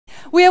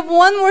We have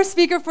one more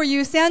speaker for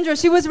you, Sandra.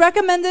 She was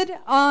recommended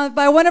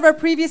by one of our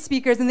previous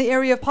speakers in the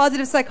area of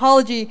positive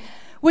psychology,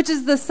 which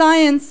is the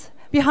science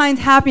behind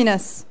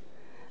happiness.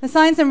 The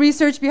science and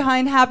research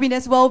behind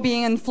happiness,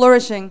 well-being, and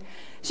flourishing.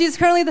 She is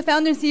currently the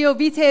founder and CEO of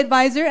Vitae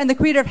Advisor and the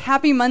creator of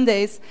Happy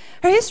Mondays.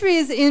 Her history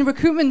is in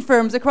recruitment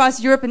firms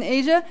across Europe and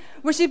Asia,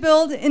 where she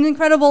built an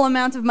incredible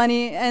amount of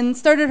money and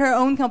started her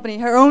own company,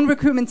 her own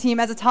recruitment team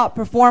as a top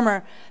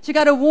performer. She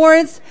got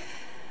awards.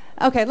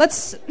 Okay,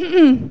 let's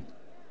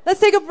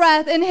take a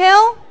breath.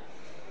 Inhale.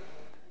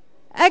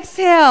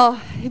 Exhale.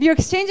 If you're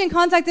exchanging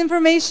contact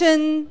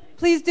information,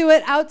 please do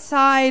it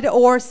outside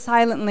or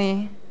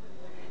silently.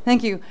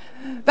 Thank you.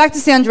 Back to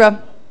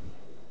Sandra.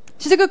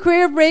 She took a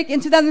career break in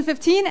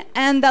 2015,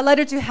 and that led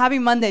her to Happy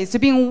Mondays,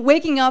 to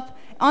waking up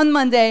on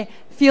Monday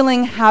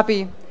feeling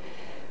happy.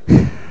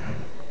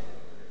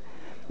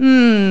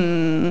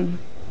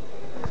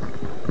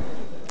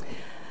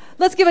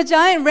 Let's give a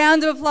giant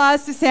round of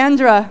applause to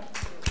Sandra.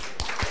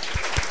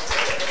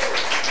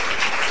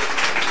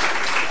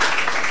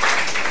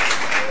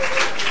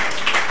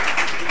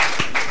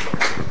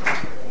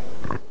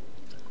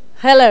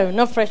 Hello,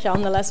 no pressure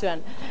on the last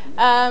one.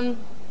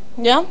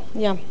 Yeah,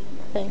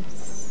 thanks.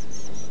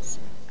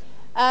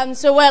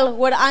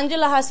 What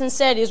Angela hasn't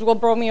said is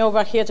what brought me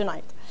over here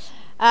tonight.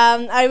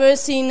 I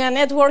was in a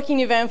networking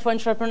event for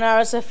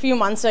entrepreneurs a few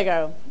months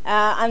ago,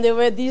 and there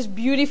were these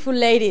beautiful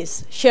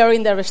ladies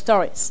sharing their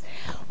stories.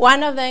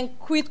 One of them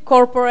quit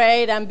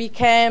corporate and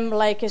became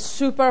like a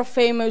super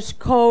famous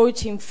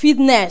coach in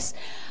fitness,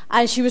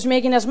 and she was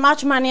making as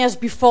much money as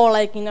before,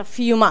 like in a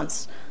few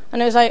months.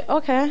 And I was like,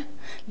 okay.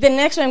 The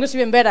next one was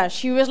even better.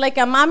 She was like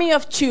a mommy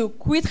of two,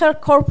 quit her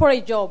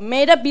corporate job,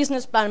 made a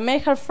business plan,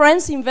 made her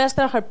friends invest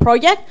in her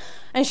project,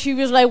 and she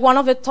was like one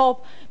of the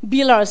top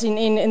billers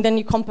in the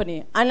new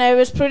company. And I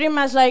was pretty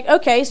much like,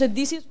 okay, so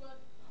this is what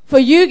for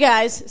you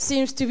guys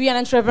seems to be an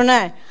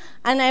entrepreneur.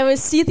 And I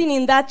was sitting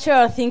in that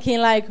chair thinking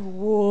like,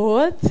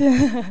 what?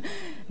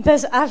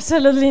 That's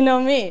absolutely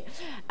not me.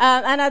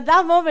 And at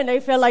that moment,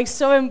 I felt like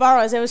so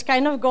embarrassed. I was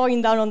kind of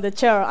going down on the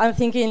chair and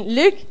thinking,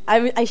 look,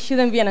 I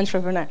shouldn't be an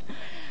entrepreneur.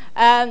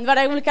 But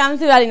I will come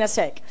to that in a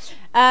sec.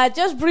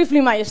 Just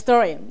briefly, my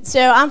story.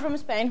 So I'm from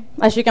Spain,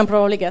 as you can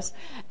probably guess.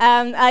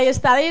 I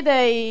studied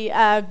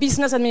a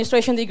business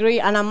administration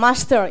degree and a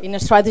master in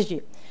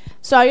strategy.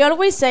 So I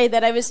always say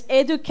that I was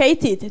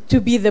educated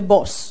to be the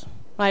boss.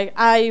 Like,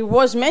 I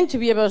was meant to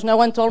be a boss. No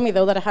one told me,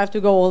 though, that I have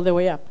to go all the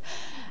way up.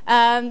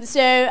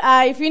 So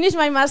I finished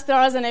my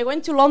master's and I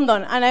went to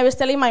London, and I was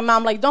telling my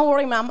mom, like, don't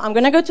worry, mom, I'm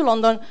going to go to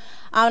London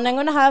and I'm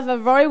going to have a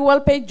very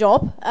well-paid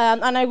job,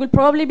 and I will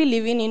probably be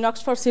living in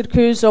Oxford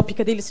Circus or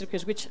Piccadilly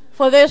Circus, which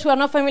for those who are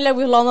not familiar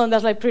with London,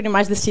 that's like pretty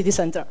much the city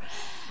center.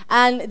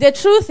 And the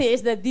truth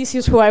is that this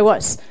is who I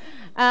was.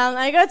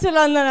 I got to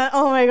London and,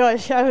 oh my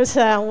gosh, I was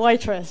a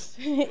waitress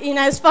in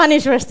a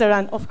Spanish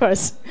restaurant, of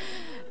course.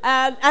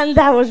 And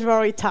that was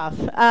very tough.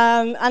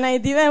 And I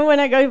didn't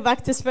want to go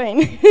back to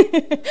Spain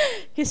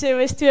because I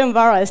was too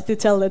embarrassed to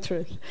tell the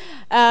truth.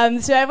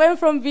 So I went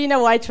from being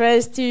a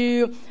waitress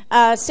to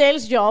a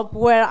sales job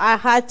where I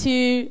had to,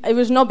 it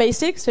was no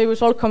basic, so it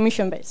was all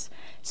commission-based.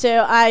 So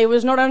I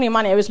was not earning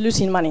money, I was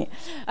losing money.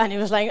 And it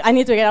was like, I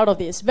need to get out of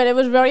this. But I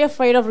was very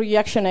afraid of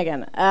rejection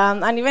again.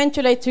 And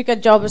eventually I took a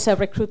job as a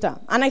recruiter.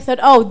 And I thought,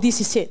 oh,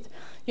 this is it.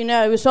 You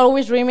know, I was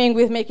always dreaming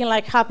with making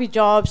like happy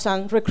jobs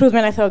and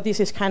recruitment. I thought this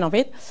is kind of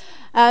it.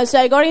 So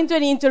I got into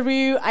an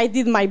interview, I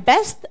did my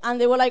best, and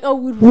they were like, oh,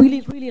 we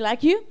really, really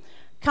like you.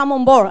 Come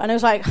on board. And I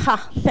was like,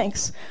 ha,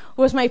 thanks.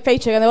 Where's my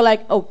paycheck? And they were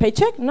like, oh,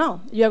 paycheck?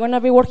 No, you're going to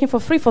be working for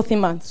free for 3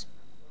 months.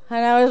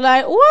 And I was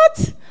like,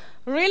 what?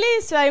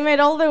 Really? So I made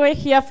all the way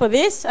here for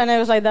this? And I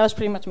was like, that was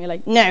pretty much me,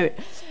 like, no.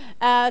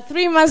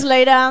 3 months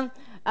later,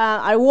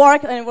 I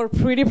worked and I worked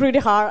pretty, pretty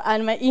hard,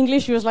 and my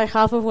English was like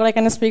half of what I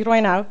can speak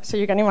right now, so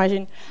you can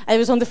imagine. I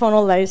was on the phone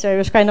all day, so it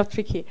was kind of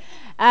tricky.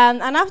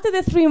 And after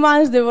the 3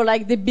 months, they were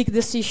like, the big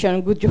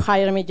decision, would you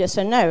hire me, yes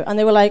or no? And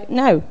they were like,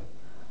 no.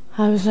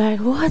 I was like,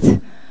 what?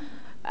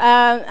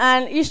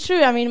 And it's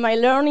true, I mean, my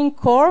learning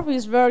curve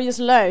is very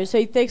slow, so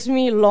it takes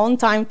me a long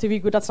time to be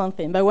good at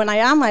something. But when I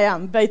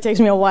am, but it takes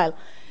me a while.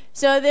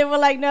 So they were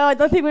like, no, I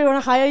don't think we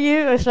want to hire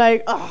you. I was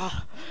like,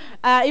 oh.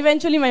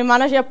 Eventually, my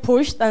manager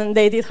pushed, and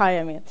they did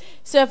hire me.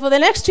 So for the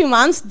next 2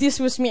 months, this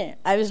was me.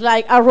 I was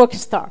like a rock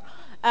star.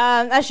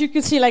 As you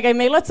could see, like I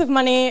made lots of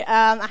money.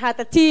 I had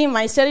a team.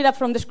 I set it up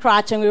from the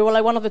scratch, and we were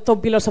like one of the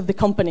top billers of the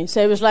company. So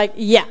it was like,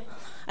 yeah.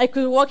 I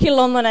could walk in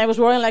London. I was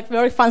wearing like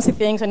very fancy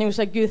things, and it was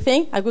a good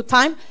thing, a good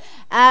time.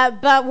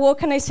 But what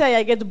can I say?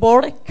 I get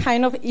bored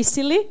kind of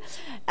easily.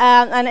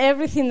 And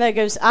everything that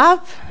goes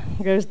up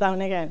goes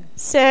down again.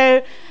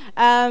 So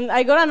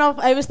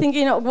I was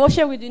thinking, what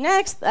shall we do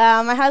next?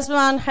 My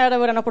husband heard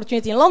about an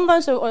opportunity in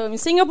London, or in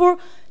Singapore,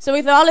 so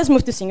we thought, let's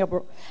move to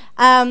Singapore.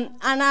 And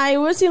I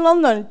was in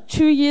London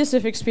 2 years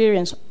of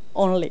experience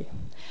only.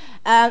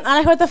 And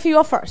I had a few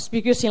offers,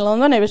 because in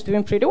London I was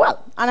doing pretty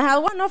well. And I had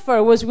one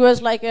offer,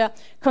 was like a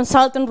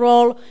consultant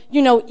role,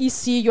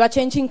 easy, you are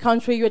changing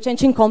country, you are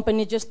changing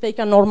company, just take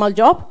a normal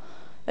job.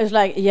 I was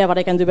like, yeah, but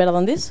I can do better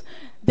than this.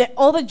 The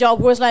other job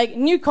was like,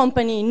 new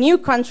company, new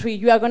country.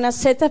 You are going to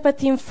set up a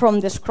team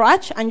from the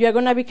scratch, and you are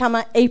going to become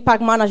an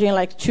APAC manager in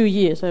like 2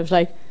 years. I was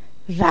like,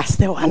 that's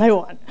the one I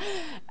want.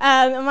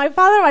 And my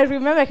father, I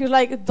remember, he was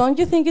like, don't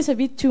you think it's a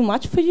bit too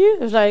much for you?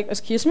 I was like,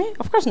 excuse me?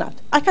 Of course not.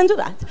 I can do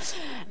that.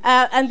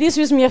 And this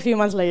was me a few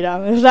months later.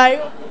 I was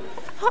like,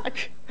 fuck.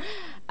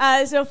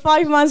 So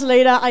 5 months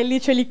later, I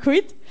literally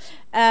quit.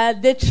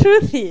 The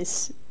truth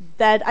is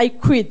that I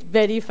quit,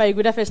 but if I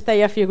would have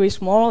stayed a few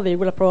weeks more, they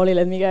would have probably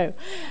let me go.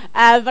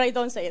 But I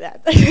don't say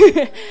that.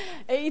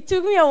 It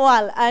took me a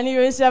while, and it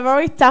was a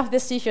very tough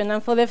decision.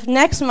 And for the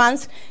next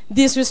months,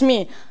 this was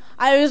me.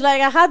 I was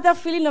like, I had that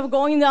feeling of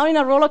going down in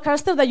a roller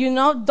coaster that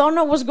don't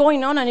know what's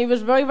going on, and it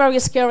was very, very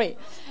scary.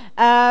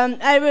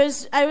 I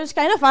was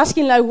kind of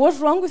asking, like, what's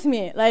wrong with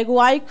me? Like,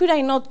 why could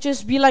I not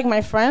just be like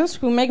my friends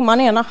who make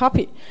money and are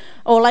happy?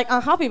 Or like,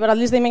 unhappy, but at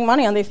least they make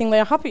money and they think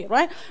they're happy,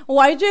 right?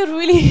 Why do you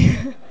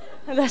really...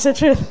 That's the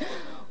truth.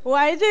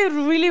 Why do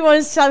you really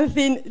want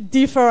something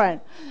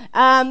different?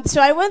 So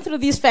I went through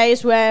this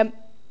phase where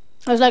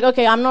I was like,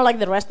 okay, I'm not like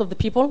the rest of the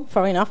people,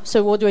 fair enough,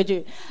 so what do I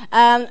do?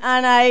 And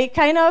I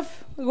kind of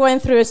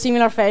went through a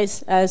similar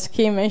phase as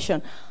Kim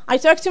mentioned. I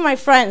talked to my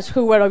friends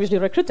who were obviously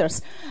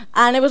recruiters,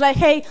 and it was like,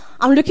 hey,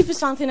 I'm looking for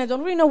something, I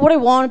don't really know what I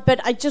want, but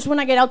I just want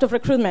to get out of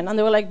recruitment. And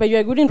they were like, but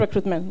you're good in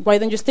recruitment, why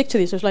don't you stick to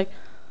this? I was like,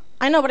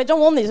 I know, but I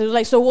don't want this. It was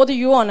like, so what do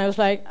you want? I was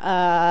like,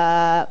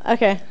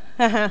 okay,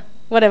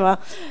 whatever.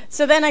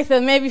 So then I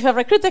thought, maybe if a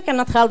recruiter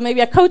cannot help,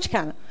 maybe a coach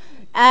can.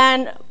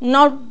 And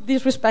not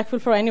disrespectful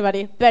for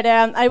anybody, but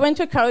I went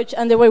to a coach,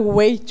 and they were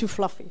way too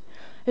fluffy.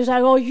 It was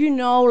like,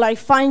 oh, like,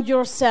 find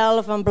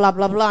yourself and blah,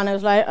 blah, blah. And I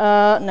was like,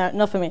 no,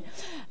 not for me.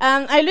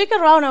 And I look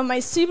around at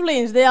my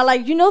siblings. They are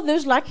like,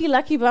 those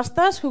lucky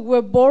bastards who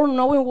were born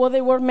knowing what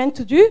they were meant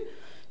to do.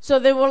 So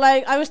they were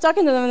like, I was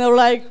talking to them, and they were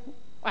like,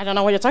 I don't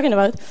know what you're talking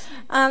about.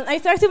 And I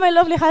talked to my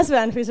lovely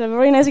husband, who's a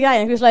very nice guy,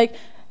 and he was like,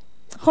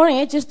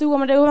 honey, just do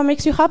whatever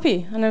makes you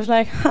happy. And I was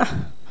like,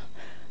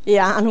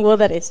 yeah, and what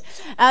that is.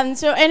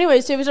 So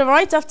anyway, so it was a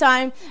very tough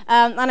time,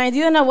 and I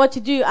didn't know what to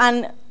do.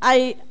 And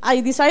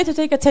I decided to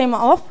take a time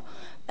off.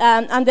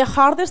 And the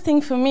hardest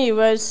thing for me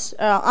was,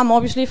 I'm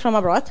obviously from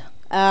abroad,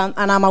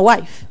 and I'm a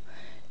wife.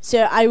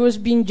 So I was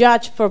being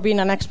judged for being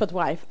an expat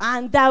wife.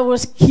 And that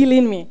was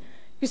killing me.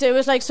 Because it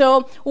was like,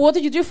 so what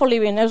did you do for a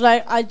living? I was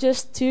like, I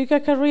just took a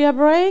career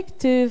break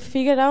to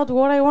figure out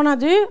what I want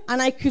to do.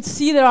 And I could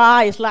see their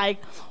eyes like,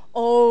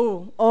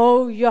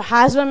 oh, your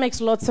husband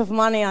makes lots of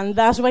money, and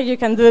that's why you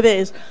can do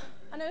this.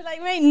 And I was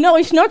like, mate, no,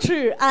 it's not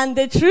true. And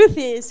the truth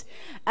is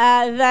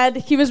that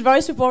he was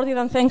very supportive,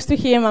 and thanks to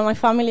him and my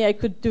family, I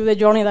could do the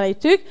journey that I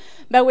took.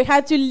 But we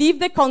had to leave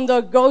the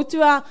condo, go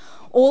to an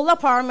old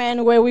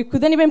apartment where we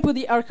couldn't even put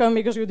the aircon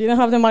because we didn't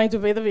have the money to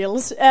pay the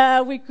bills.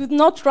 We could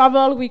not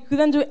travel. We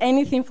couldn't do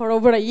anything for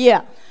over a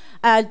year.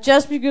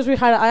 Just because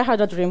I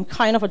had a dream,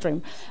 kind of a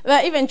dream.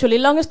 But eventually,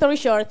 long story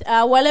short,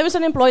 while I was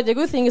unemployed, the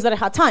good thing is that I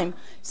had time.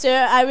 So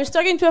I was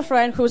talking to a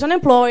friend who was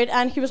unemployed,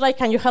 and he was like,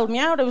 can you help me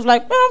out? I was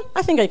like, well,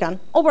 I think I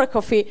can, over a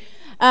coffee.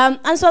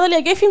 And suddenly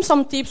I gave him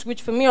some tips,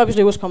 which for me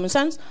obviously was common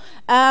sense,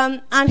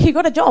 and he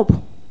got a job.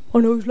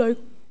 And I was like,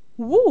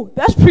 whoa,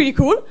 that's pretty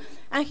cool.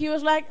 And he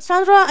was like,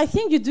 Sandra, I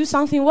think you do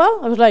something well.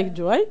 I was like,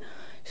 do I?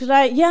 She's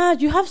like, yeah,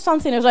 you have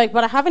something. I was like,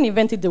 but I haven't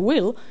invented the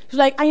wheel. She's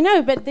like, I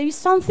know, but there is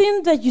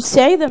something that you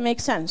say that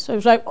makes sense. I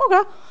was like,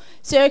 okay.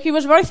 So he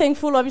was very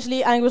thankful,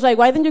 obviously, and he was like,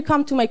 why don't you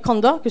come to my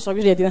condo? Because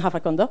obviously I didn't have a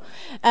condo.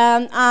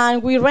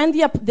 And we rent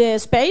the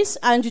space,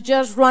 and you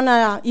just run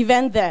an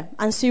event there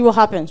and see what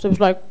happens. So I was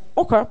like,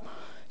 okay.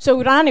 So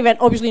we ran an event,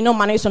 obviously no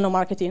money, so no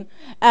marketing.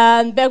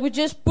 But we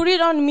just put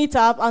it on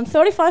Meetup, and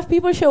 35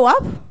 people show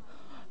up.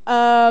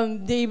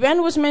 The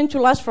event was meant to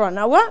last for an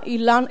hour.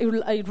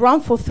 It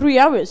ran for 3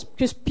 hours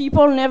because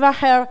people never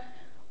heard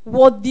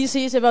what this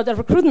is about the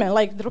recruitment,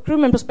 like the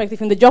recruitment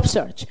perspective in the job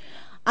search.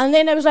 And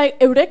then I was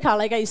like, eureka,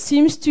 like it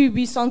seems to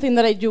be something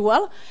that I do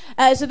well.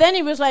 So then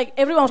it was like,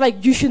 everyone was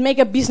like, you should make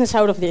a business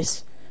out of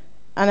this.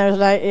 And I was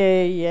like,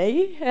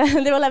 yay.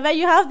 And they were like, but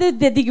you have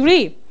the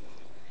degree.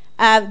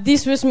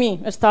 This was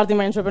me starting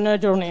my entrepreneur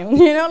journey.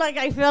 Like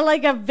I felt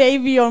like a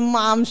baby on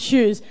mom's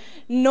shoes.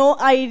 No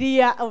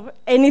idea of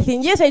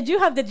anything. Yes, I do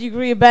have the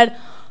degree, but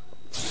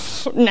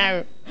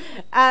no.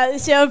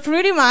 So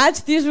pretty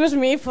much, this was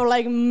me for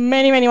like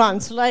many, many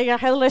months, like a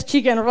headless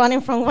chicken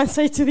running from one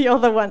side to the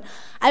other one.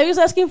 I was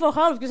asking for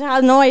help because I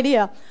had no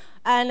idea.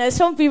 And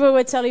some people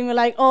were telling me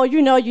like, oh,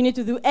 you need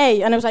to do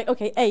A. And I was like,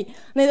 okay, A. And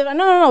they were like,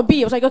 no,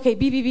 B. I was like, okay,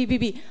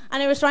 B.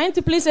 And I was trying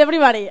to please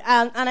everybody,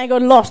 and I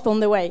got lost on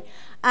the way.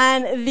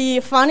 And the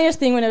funniest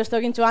thing when I was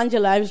talking to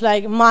Angela, I was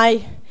like,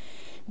 my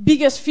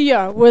biggest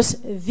fear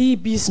was the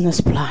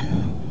business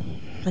plan.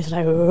 I was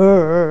like,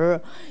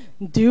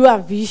 do a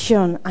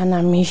vision and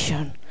a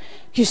mission.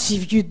 Because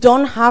if you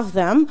don't have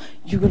them,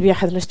 you will be a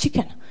headless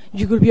chicken.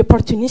 You will be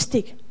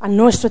opportunistic and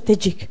no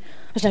strategic.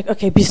 I was like,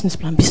 okay, business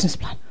plan.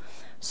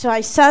 So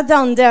I sat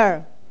down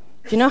there.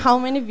 Do you know how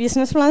many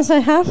business plans I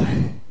have?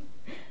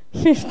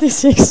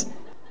 56.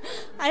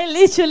 I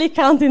literally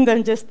counted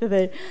them just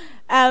today.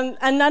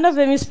 And none of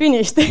them is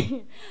finished.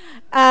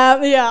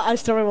 Yeah,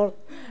 it's terrible.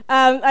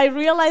 I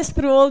realized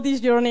through all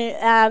this journey,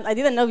 I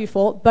didn't know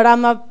before, but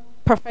I'm a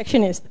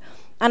perfectionist,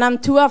 and I'm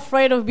too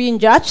afraid of being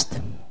judged.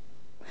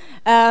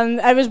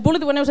 I was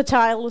bullied when I was a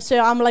child, so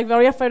I'm like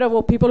very afraid of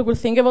what people will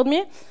think about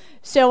me.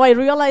 So I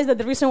realized that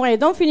the reason why I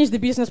don't finish the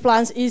business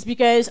plans is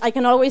because I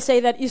can always say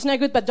that it's not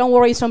good, but don't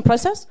worry, it's on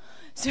process.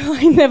 So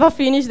I never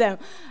finish them.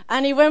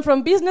 And it went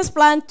from business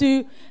plan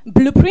to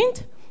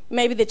blueprint.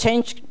 Maybe they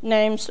changed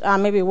names,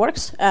 maybe it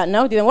works.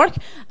 No, it didn't work.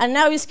 And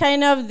now it's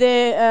kind of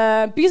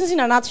the business in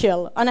a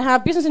nutshell. And I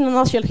have business in a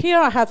nutshell here,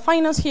 I had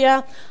finance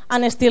here,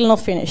 and it's still not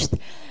finished.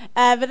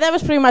 But that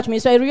was pretty much me.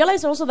 So I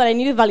realized also that I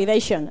needed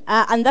validation.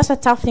 And that's a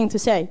tough thing to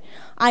say.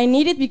 I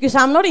need it because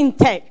I'm not in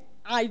tech.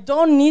 I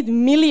don't need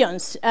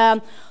millions.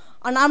 And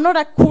I'm not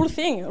a cool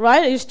thing,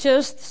 right? It's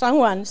just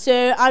someone.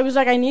 So I was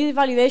like, I needed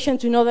validation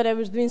to know that I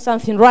was doing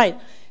something right.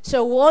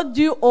 So what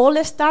do all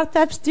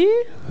startups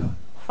do?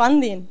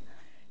 Funding.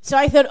 So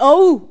I thought,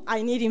 oh,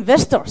 I need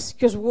investors,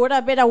 because what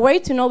a better way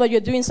to know that you're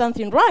doing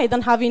something right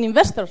than having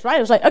investors, right? I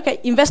was like, okay,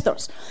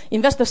 investors.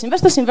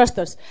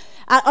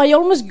 I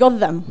almost got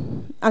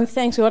them, and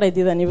thanks God I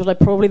didn't. It was like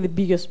probably the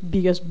biggest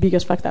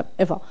fucked up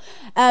ever.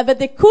 But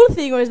the cool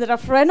thing was that a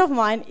friend of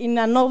mine in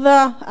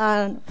another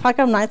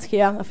Fuckup night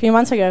here a few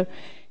months ago,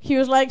 he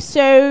was like,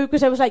 so,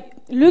 because I was like,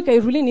 look, I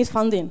really need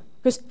funding,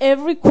 because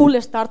every cool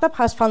startup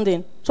has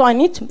funding, so I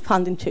need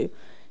funding too.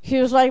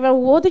 He was like, well,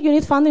 what do you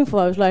need funding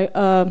for? I was like,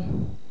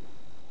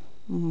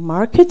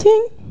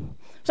 marketing?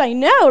 So I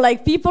know,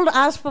 like, people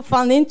ask for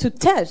funding to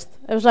test.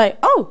 I was like,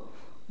 oh,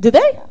 do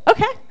they?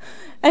 Okay.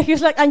 And he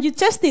was like, and you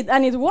test it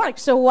and it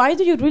works, so why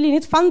do you really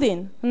need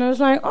funding? And I was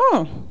like,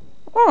 oh,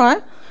 all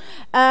right.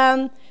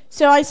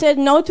 So I said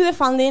no to the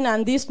funding,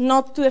 and this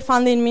not to the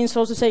funding means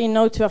also saying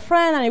no to a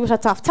friend, and it was a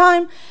tough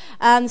time.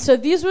 And so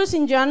this was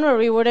in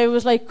January, where I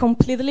was like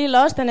completely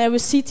lost, and I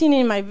was sitting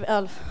in my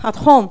at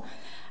home.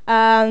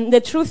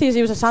 The truth is,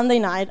 it was a Sunday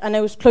night, and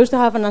I was close to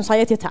have an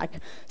anxiety attack.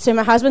 So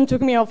my husband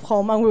took me off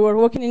home, and we were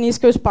walking in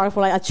East Coast Park for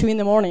like at 2 in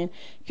the morning.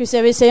 Because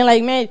I was saying,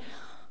 like, mate,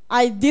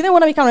 I didn't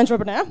want to become an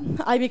entrepreneur.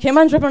 I became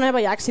an entrepreneur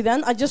by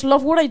accident. I just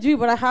love what I do,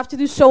 but I have to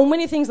do so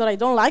many things that I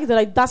don't like that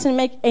it doesn't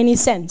make any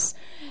sense.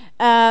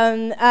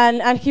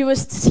 And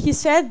he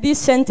said this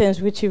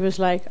sentence, which he was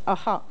like,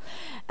 aha.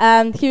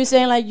 And he was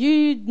saying, like,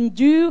 you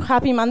do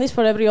happy Mondays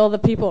for every other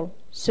people.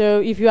 So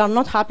if you are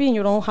not happy in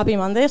your own happy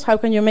Mondays, how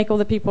can you make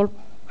other people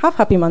have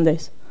happy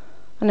Mondays?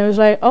 And I was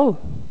like, oh,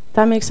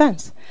 that makes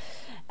sense.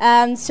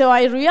 And so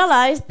I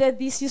realized that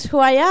this is who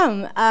I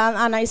am.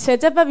 And I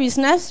set up a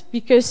business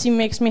because it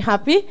makes me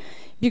happy,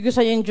 because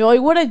I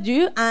enjoy what I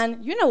do,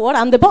 and you know what,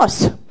 I'm the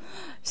boss.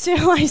 So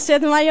I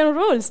set my own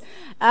rules.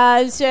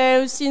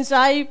 So since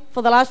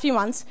for the last few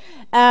months,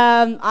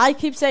 I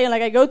keep saying,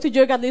 like, I go to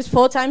jog at least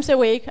 4 times a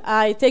week.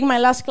 I take my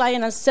last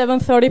client at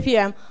 7:30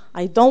 p.m.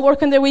 I don't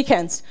work on the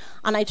weekends.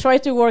 And I try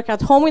to work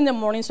at home in the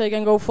morning so I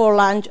can go for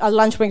lunch, a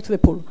lunch break to the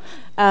pool.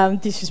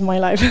 This is my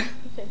life.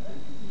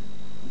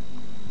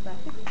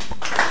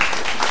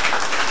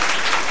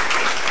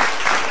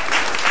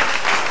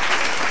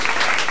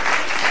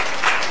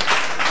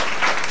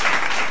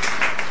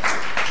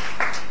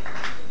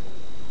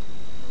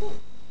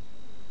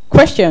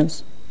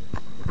 Questions?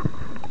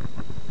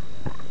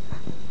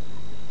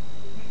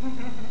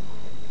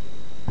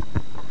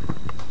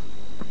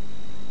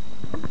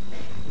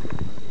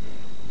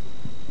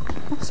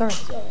 Oh, sorry.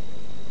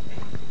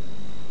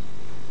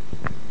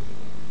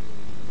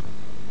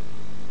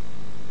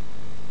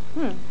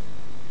 I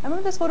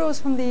remember this photo was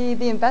from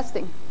the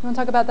investing. You want to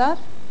talk about that?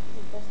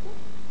 Investing?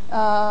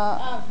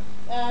 What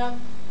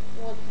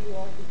do you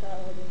want to tell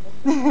about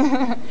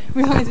investing?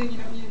 Realizing you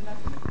don't need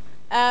investing.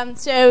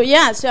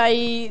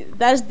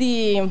 That's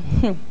the,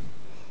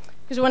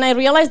 because when I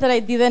realized that I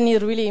didn't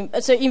need really,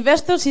 so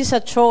investors is a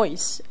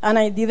choice, and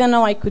I didn't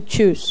know I could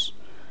choose.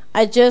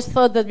 I just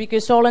thought that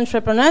because all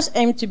entrepreneurs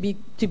aim to be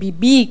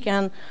big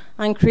and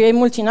create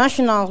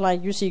multinationals,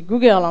 like you see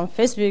Google and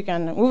Facebook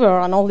and Uber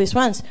and all these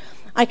ones,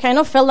 I kind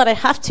of felt that I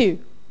have to.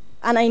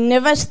 And I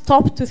never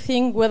stopped to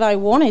think whether I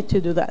wanted to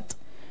do that.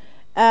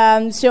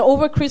 So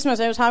over Christmas,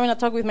 I was having a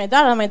talk with my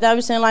dad, and my dad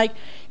was saying, like,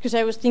 because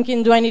I was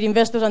thinking, do I need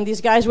investors? And these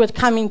guys were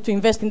coming to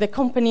invest in the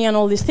company and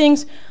all these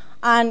things.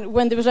 And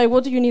when they was like,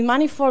 what do you need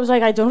money for? I was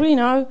like, I don't really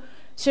know.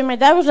 So my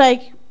dad was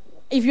like,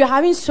 if you're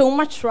having so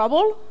much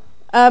trouble,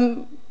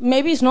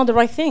 maybe it's not the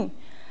right thing.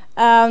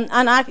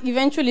 And I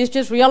eventually it's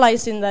just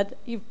realizing that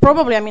I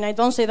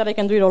don't say that I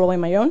can do it all on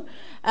my own.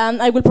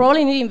 I will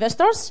probably need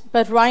investors,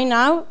 but right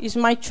now it's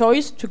my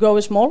choice to go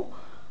small.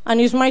 And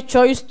it's my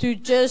choice to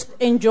just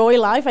enjoy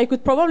life. I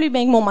could probably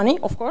make more money,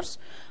 of course.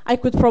 I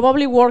could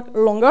probably work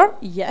longer,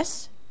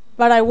 yes,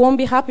 but I won't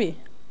be happy.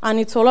 And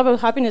it's all about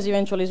happiness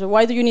eventually. So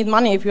why do you need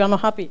money if you are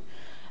not happy?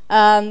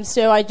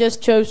 So I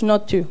just chose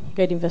not to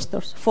get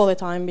investors for the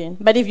time being.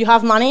 But if you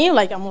have money,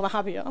 like, I'm more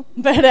happier.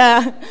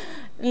 But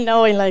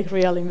no, in like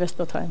real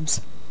investor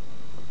times.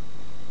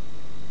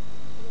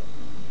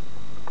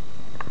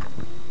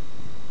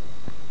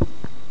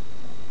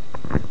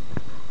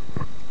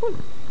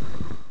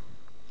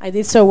 I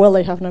did so well,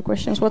 I have no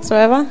questions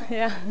whatsoever.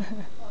 Yeah.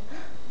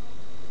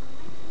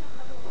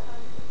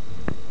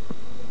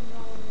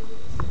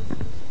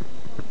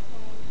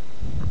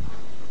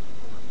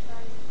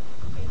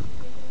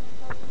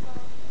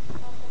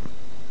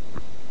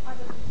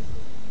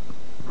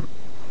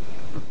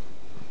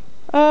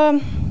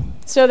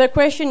 So the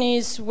question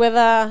is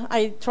whether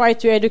I try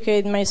to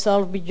educate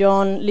myself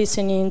beyond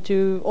listening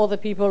to other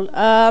people.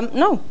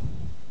 No.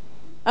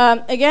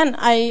 Again,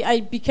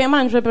 I became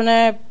an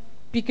entrepreneur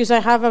because I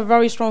have a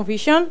very strong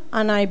vision,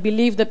 and I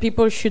believe that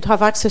people should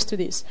have access to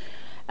this.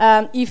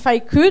 If I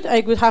could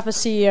have a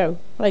CEO,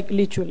 like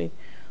literally.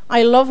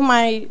 I love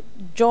my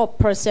job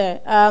per se,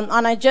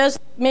 and I just,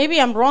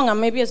 maybe I'm wrong, and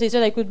maybe, as I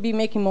said, I could be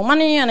making more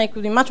money and I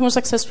could be much more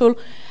successful,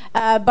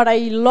 but I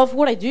love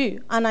what I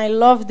do, and I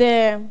love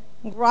the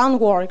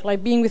groundwork,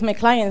 like being with my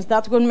clients.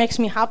 That's what makes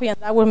me happy, and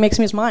that's what makes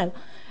me smile.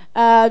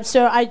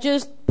 So I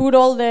just put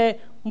all the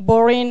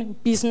boring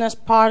business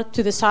part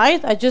to the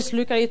side. I just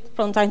look at it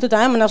from time to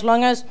time, and as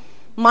long as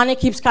money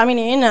keeps coming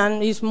in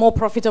and is more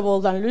profitable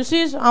than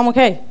loses, I'm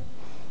okay.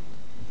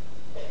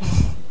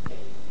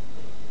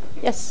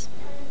 Yes?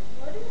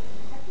 What is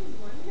Happy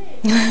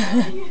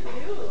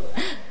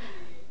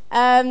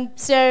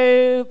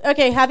Monday?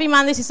 Okay, Happy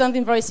Mondays is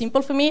something very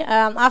simple for me.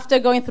 After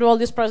going through all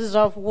this process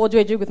of what do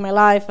I do with my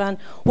life and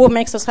what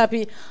makes us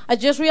happy, I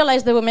just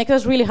realized that what makes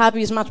us really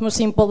happy is much more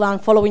simple than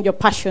following your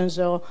passions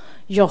or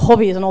your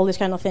hobbies and all this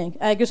kind of thing.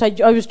 Because I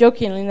was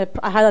joking,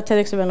 I had a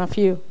TEDx event a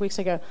few weeks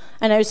ago,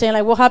 and I was saying,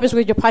 like, what happens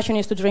with your passion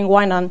is to drink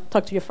wine and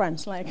talk to your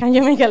friends. Like, can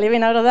you make a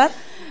living out of that?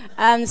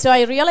 And so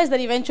I realized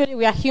that eventually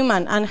we are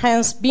human, and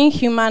hence being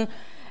human,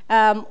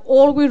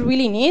 all we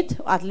really need,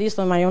 at least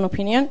in my own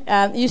opinion,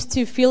 is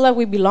to feel that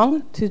we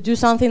belong, to do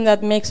something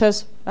that makes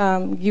us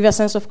give a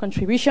sense of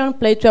contribution,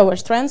 play to our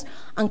strengths,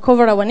 and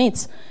cover our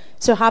needs.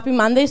 So Happy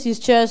Mondays is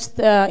just,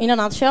 in a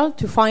nutshell,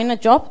 to find a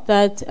job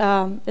that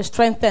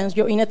strengthens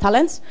your inner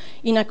talents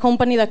in a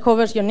company that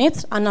covers your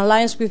needs and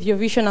aligns with your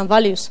vision and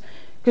values.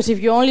 Because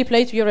if you only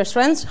play to your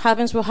strengths,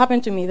 happens what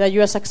happened to me, that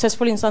you are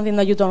successful in something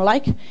that you don't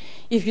like.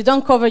 If you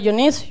don't cover your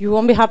needs, you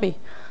won't be happy.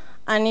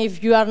 And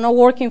if you are not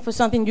working for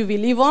something you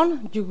believe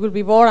on, you will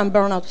be bored and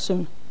burn out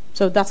soon.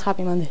 So that's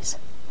Happy Mondays.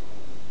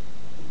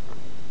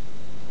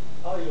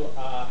 How you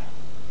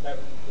like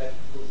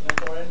to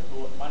Singaporean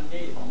to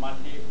Monday is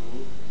Monday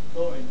food.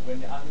 So when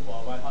they ask me for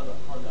a while, how do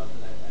I like?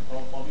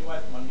 And for me, why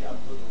is Monday? I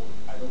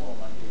don't know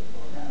Monday.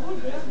 So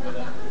very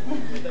similar.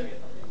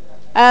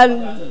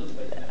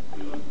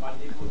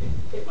 Monday food,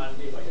 they hate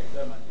Monday, but you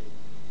enjoy Monday.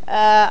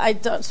 I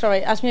don't.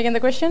 Sorry, ask me again the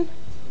question.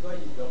 Because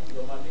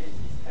your Monday is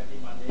Happy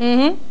Monday.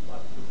 Mm-hmm.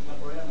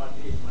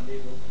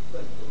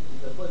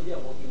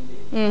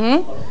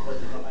 Mm-hmm.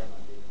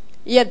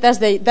 Yeah, that's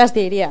the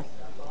idea.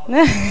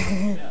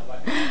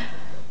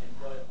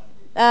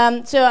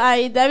 So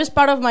that was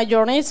part of my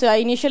journey. So I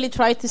initially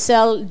tried to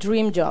sell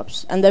dream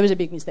jobs, and that was a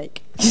big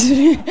mistake.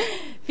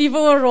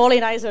 People were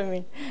rolling eyes on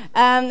me.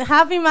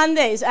 Happy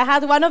Mondays. I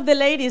had one of the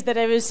ladies that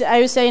I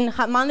was saying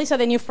Mondays are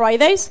the new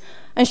Fridays,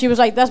 and she was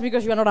like, "That's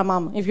because you're not a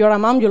mom. If you're a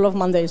mom, you love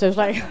Mondays." I was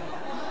like,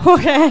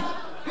 "Okay."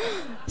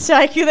 So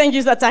I couldn't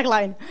use that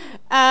tagline.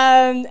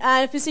 And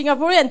for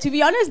Singaporean, to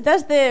be honest,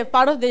 that's the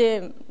part of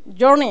the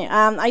journey.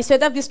 I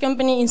set up this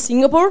company in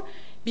Singapore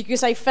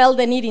because I felt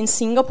the need in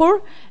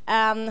Singapore.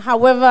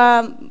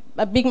 However,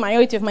 a big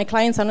majority of my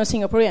clients are not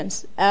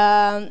Singaporeans.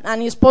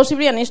 And it's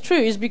possibly, and it's true,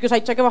 it's because I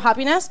talk about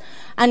happiness.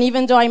 And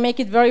even though I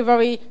make it very,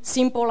 very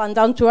simple and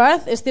down to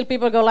earth, still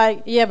people go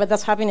like, yeah, but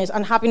that's happiness.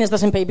 And happiness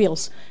doesn't pay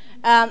bills.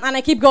 And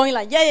I keep going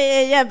like,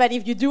 yeah. But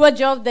if you do a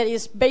job that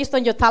is based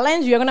on your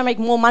talents, you're going to make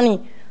more money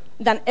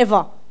than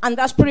ever. And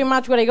that's pretty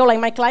much where I go. Like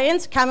my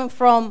clients come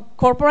from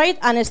corporate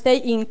and stay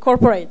in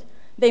corporate.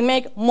 They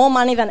make more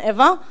money than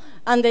ever,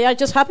 and they are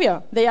just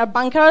happier. They are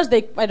bankers.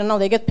 They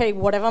get paid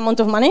whatever amount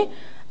of money,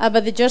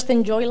 but they just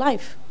enjoy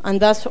life,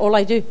 and that's all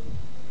I do.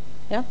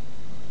 Yeah.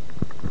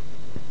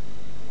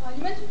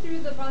 You mentioned through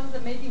the process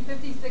of making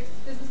 56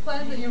 business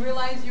plans that you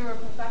realized you were a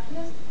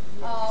perfectionist.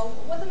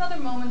 What's another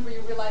moment where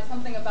you realized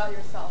something about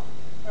yourself,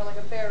 or like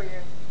a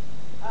barrier?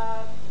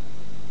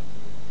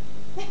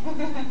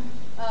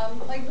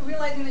 Like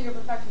realizing that you're a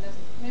perfectionist,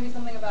 maybe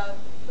something about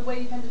the way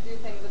you tend to do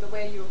things or the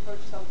way you approach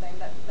something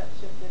that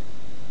shifted.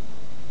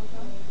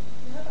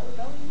 You have that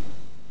rebellion?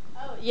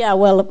 Oh, yeah,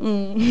 well,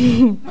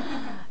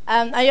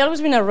 I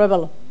always been a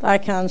rebel. I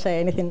can't say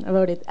anything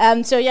about it.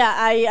 So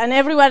yeah, and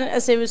everyone,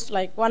 as it was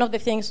like one of the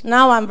things,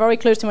 now I'm very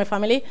close to my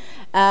family,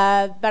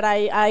 but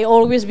I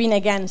always been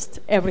against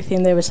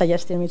everything they were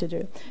suggesting me to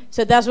do.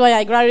 So that's why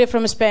I graduated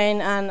from Spain,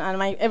 and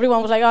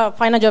everyone was like, oh,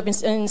 find a job in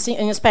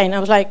Spain. I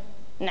was like,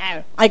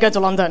 no, I go to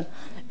London.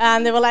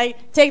 And they were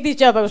like, take this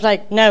job. I was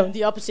like, no,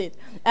 the opposite.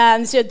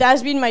 And so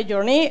that's been my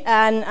journey.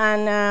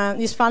 And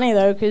it's funny,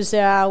 though, because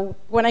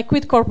when I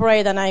quit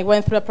corporate and I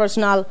went through a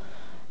personal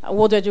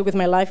what do I do with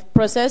my life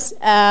process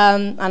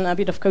and a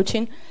bit of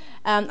coaching,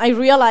 I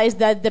realized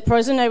that the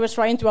person I was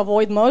trying to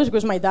avoid most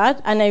was my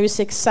dad, and I was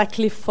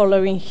exactly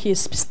following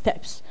his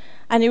steps.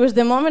 And it was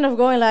the moment of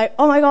going like,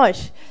 oh, my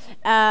gosh.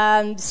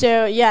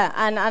 So yeah,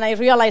 and I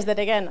realized that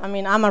again. I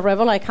mean, I'm a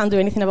rebel. I can't do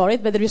anything about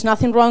it. But there is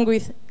nothing wrong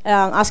with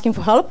asking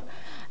for help,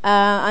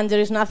 and there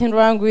is nothing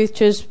wrong with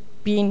just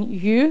being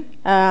you.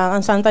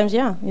 And sometimes,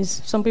 yeah,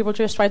 some people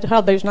just try to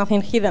help. There is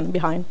nothing hidden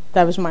behind.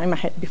 That was in my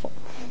head before.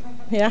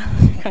 Yeah,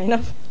 kind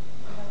of.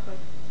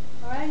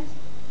 All right.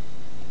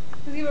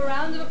 Let's give a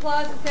round of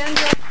applause to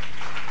Sandra.